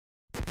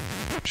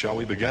Shall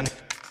we begin?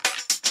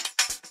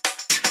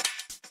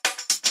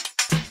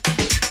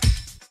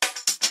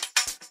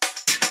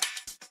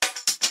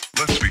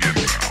 Let's begin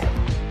now.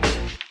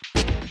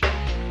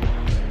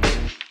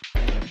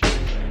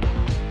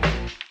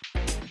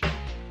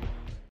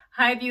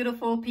 Hi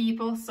beautiful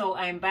people, so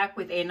I'm back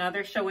with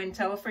another show and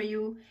tell for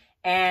you,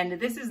 and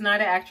this is not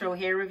an actual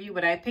hair review,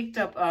 but I picked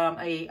up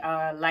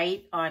a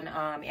light on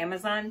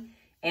Amazon,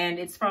 and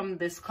it's from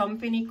this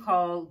company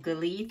called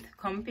Gealth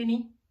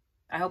company.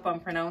 I hope I'm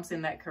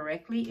pronouncing that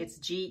correctly. It's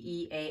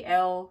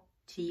Gealth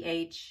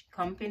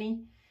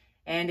company,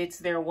 and it's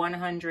their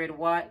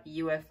 100-watt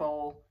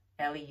UFO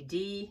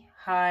LED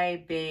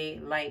high bay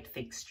light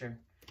fixture.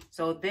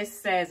 So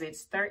this says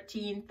it's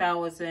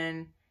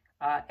 13,000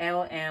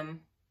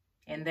 LM,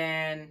 and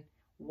then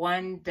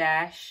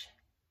 1-10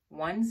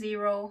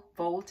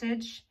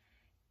 voltage,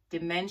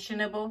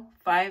 dimensionable,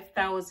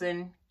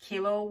 5,000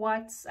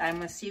 kilowatts,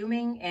 I'm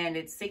assuming, and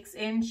it's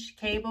 6-inch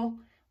cable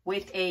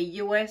with a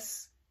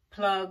US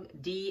plug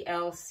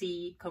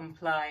DLC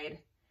complied.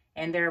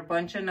 And there are a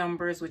bunch of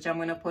numbers, which I'm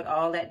going to put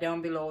all that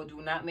down below.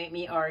 Do not make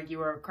me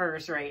argue or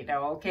curse right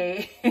now,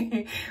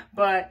 okay?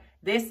 But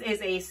this is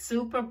a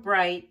super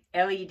bright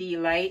LED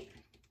light,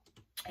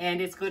 and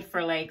it's good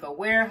for like a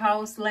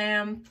warehouse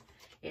lamp.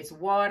 It's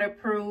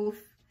waterproof.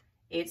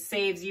 It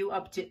saves you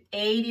up to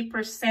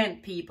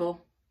 80%,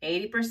 people.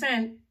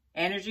 80%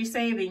 energy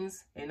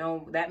savings. You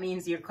know, that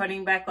means you're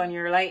cutting back on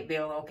your light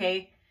bill,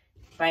 okay?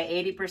 By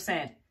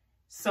 80%.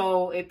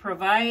 So it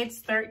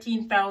provides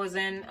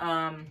 13,000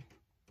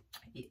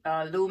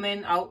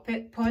 lumen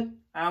output.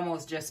 I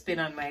almost just spit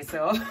on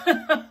myself.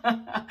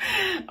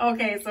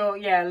 Okay, so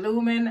yeah,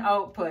 lumen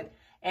output.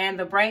 And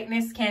the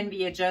brightness can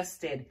be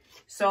adjusted.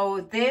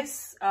 So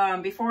this,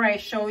 before I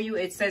show you,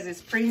 it says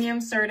it's premium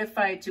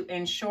certified to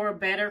ensure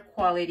better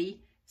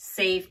quality,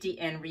 safety,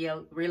 and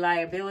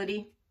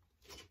reliability.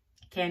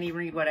 Can't even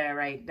read what I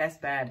write. That's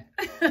bad.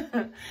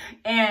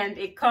 And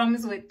it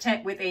comes with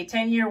a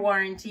 10-year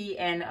warranty,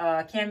 and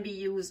can be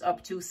used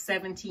up to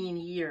 17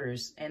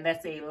 years. And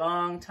that's a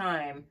long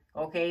time,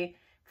 okay,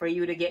 for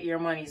you to get your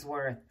money's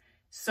worth.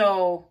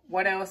 So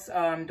what else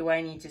do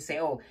I need to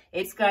say? Oh,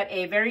 it's got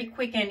a very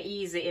quick and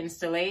easy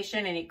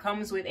installation, and it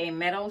comes with a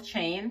metal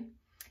chain,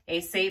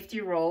 a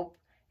safety rope,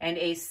 and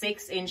a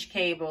 6-inch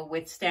cable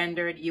with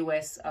standard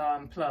US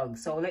plug.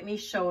 So let me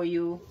show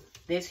you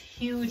this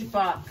huge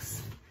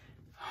box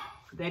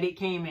that it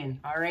came in,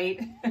 all right?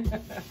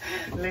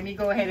 Let me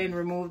go ahead and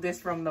remove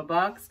this from the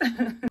box.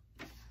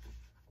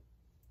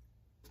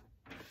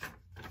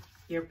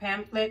 Your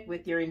pamphlet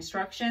with your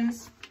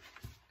instructions.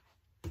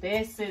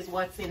 This is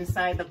what's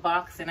inside the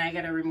box, and I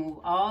gotta remove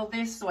all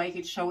this so I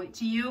could show it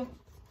to you.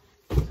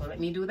 So let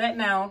me do that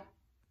now. All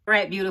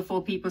right, beautiful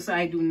people, so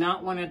I do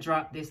not want to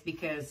drop this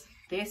because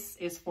this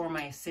is for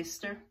my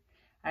sister.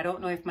 I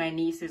don't know if my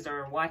nieces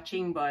are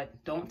watching,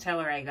 but don't tell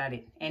her I got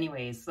it.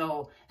 Anyways,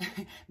 so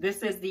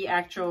this is the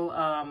actual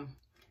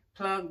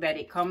plug that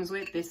it comes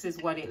with. This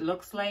is what it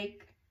looks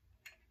like.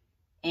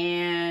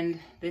 And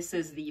this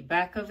is the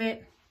back of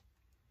it.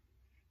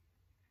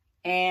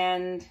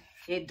 And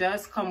it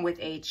does come with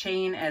a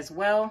chain as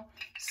well.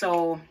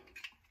 So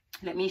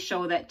let me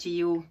show that to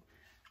you.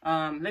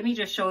 Let me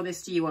just show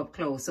this to you up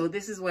close. So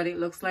this is what it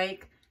looks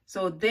like.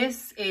 So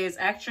this is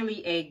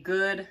actually a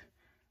good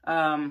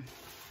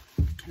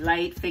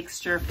light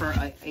fixture for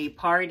a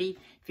party.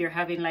 If you're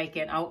having like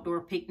an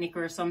outdoor picnic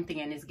or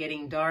something and it's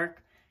getting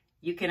dark,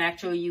 you can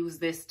actually use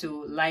this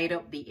to light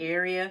up the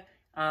area.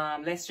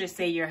 Let's just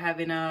say you're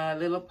having a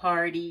little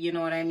party, you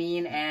know what I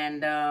mean?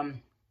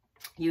 And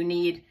you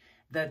need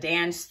the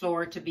dance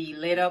floor to be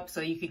lit up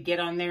so you could get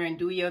on there and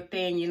do your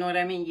thing, you know what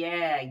I mean?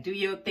 Yeah, do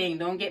your thing.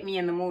 Don't get me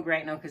in the mood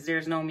right now because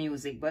there's no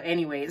music. But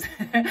anyways,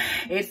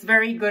 it's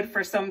very good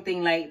for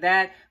something like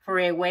that, for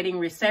a wedding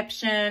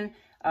reception,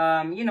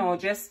 you know,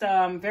 just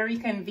very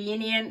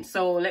convenient.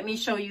 So let me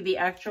show you the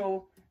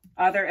actual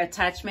other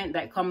attachment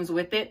that comes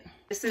with it.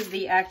 This is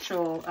the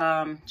actual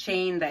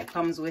chain that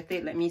comes with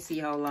it. Let me see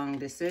how long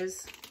this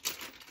is.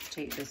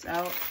 Take this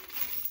out.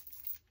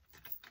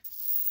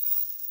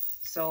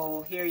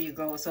 So here you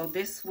go. So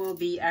this will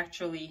be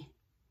actually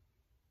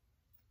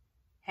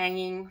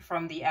hanging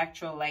from the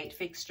actual light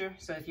fixture.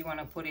 So if you want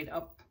to put it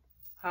up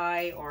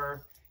high,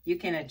 or you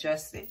can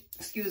adjust it.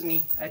 Excuse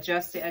me,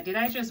 adjust it. Did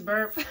I just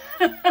burp?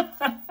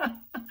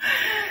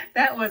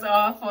 That was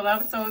awful.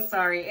 I'm so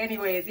sorry.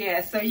 Anyways,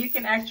 yeah, so you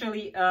can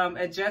actually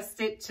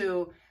adjust it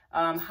to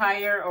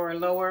higher or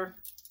lower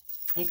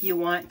if you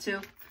want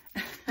to.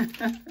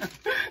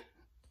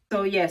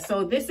 So yeah,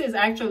 so this is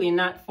actually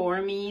not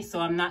for me, so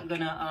I'm not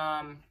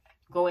gonna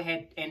go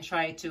ahead and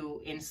try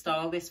to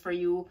install this for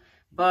you.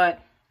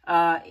 But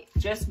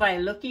just by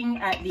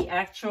looking at the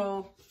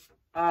actual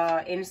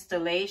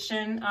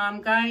installation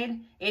guide,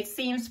 it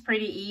seems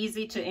pretty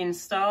easy to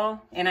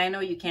install. And I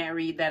know you can't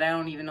read that. I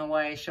don't even know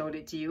why I showed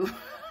it to you.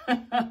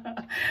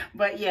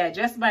 But yeah,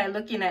 just by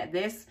looking at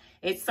this,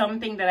 it's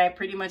something that I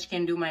pretty much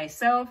can do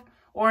myself.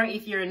 Or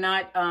if you're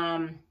not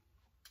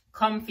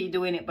comfy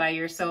doing it by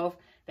yourself,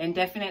 then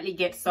definitely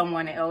get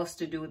someone else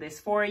to do this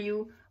for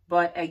you.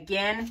 But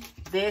again,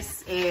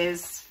 this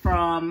is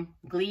from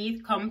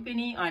Gealth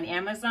company on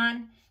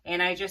Amazon.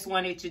 And I just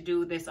wanted to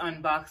do this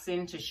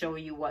unboxing to show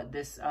you what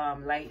this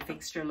light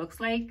fixture looks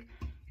like.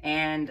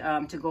 And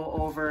to go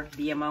over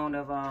the amount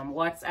of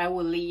watts. I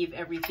will leave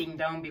everything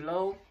down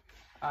below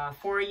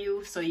for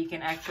you, so you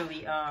can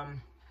actually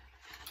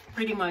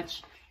pretty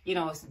much, you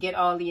know, get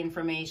all the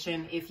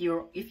information if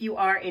you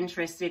are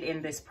interested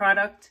in this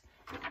product.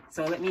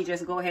 So let me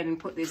just go ahead and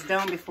put this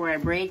down before I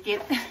break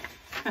it.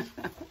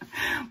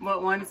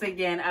 But once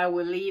again, I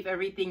will leave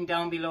everything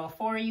down below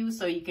for you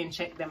so you can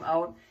check them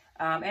out.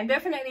 And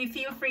definitely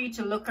feel free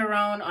to look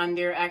around on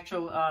their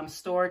actual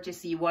store to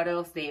see what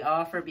else they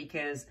offer,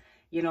 because,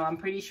 you know, I'm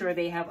pretty sure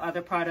they have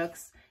other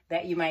products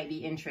that you might be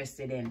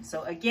interested in.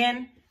 So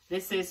again,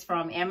 this is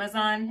from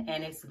Amazon,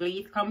 and it's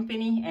Gealth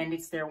company, and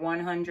it's their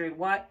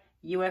 100-watt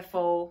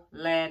UFO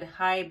LED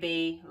high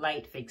bay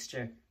light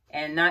fixture.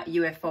 And not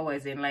UFO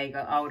as in like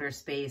an outer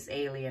space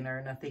alien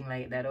or nothing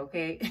like that,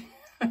 okay?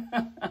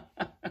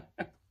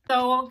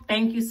 So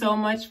thank you so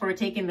much for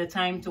taking the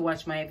time to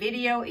watch my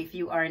video. If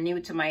you are new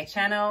to my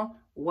channel,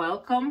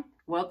 welcome.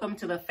 Welcome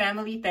to the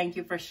family. Thank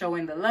you for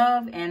showing the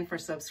love and for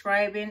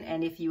subscribing.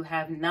 And if you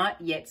have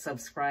not yet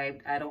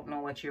subscribed, I don't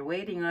know what you're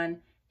waiting on.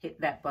 Hit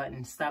that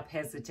button. Stop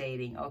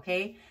hesitating,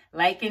 okay?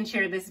 Like and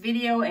share this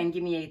video and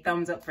give me a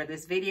thumbs up for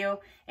this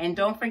video. And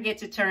don't forget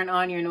to turn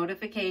on your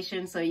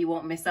notifications so you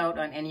won't miss out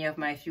on any of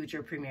my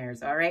future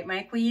premieres. All right,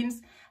 my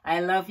queens? I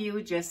love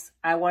you.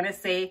 I want to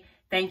say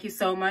thank you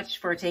so much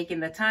for taking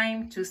the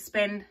time to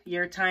spend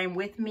your time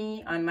with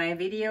me on my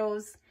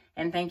videos.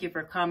 And thank you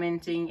for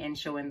commenting and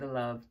showing the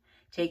love.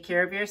 Take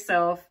care of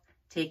yourself.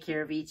 Take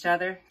care of each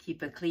other.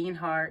 Keep a clean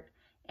heart.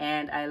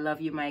 And I love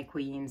you, my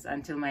queens.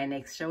 Until my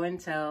next show and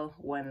tell,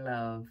 one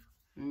love.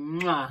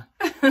 Mwah.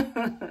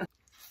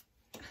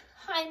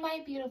 Hi,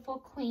 my beautiful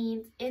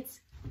queens.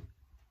 It's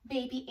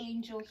baby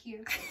angel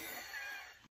here.